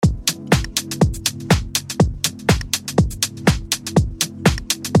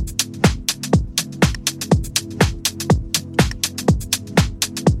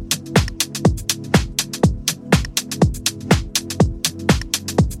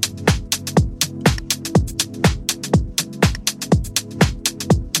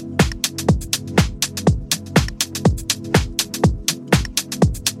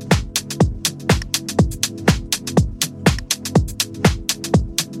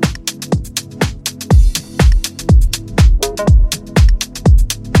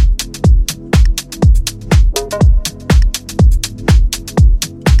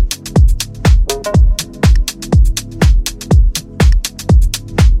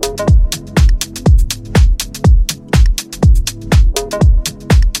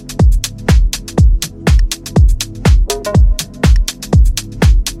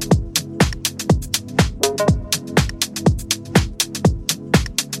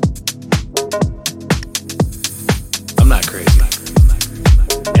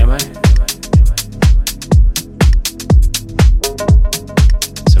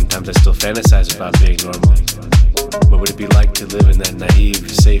fantasize about being normal. What would it be like to live in that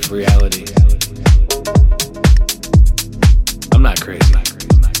naive, safe reality? I'm not crazy.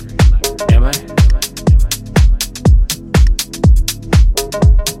 Am I?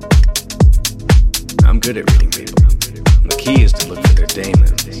 I'm good at reading people. The key is to look for their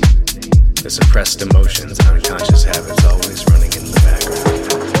demons, the suppressed emotions and unconscious habits always running in the background.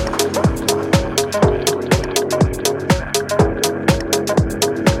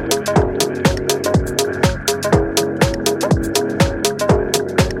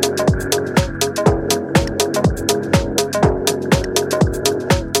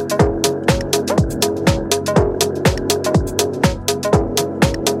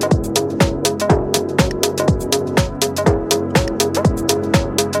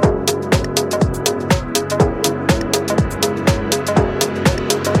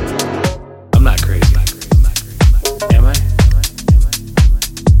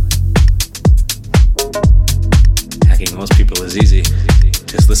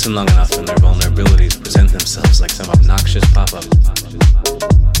 Listen long enough and their vulnerabilities present themselves like some obnoxious pop-up.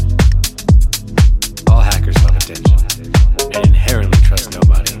 All hackers love attention and inherently trust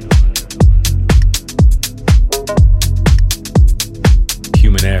nobody.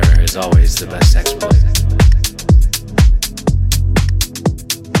 Human error is always the best exploit.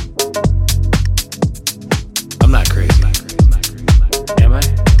 I'm not crazy. Am I?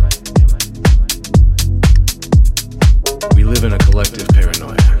 We live in a collective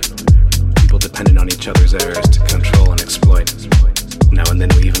paranoia. People dependent on each other's errors to control and exploit. Now and then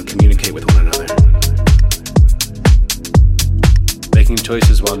we even communicate with one another. Making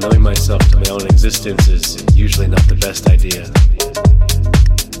choices while knowing myself to my own existence is usually not the best idea.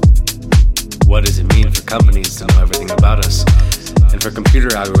 What does it mean for companies to know everything about us, and for computer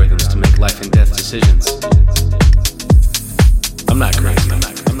algorithms to make life and death decisions? I'm not crazy. I'm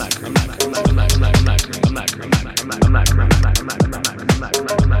not crazy. I'm not crazy. I'm not crazy. I'm not crazy. I'm not crazy. I'm not crazy. I'm not crazy.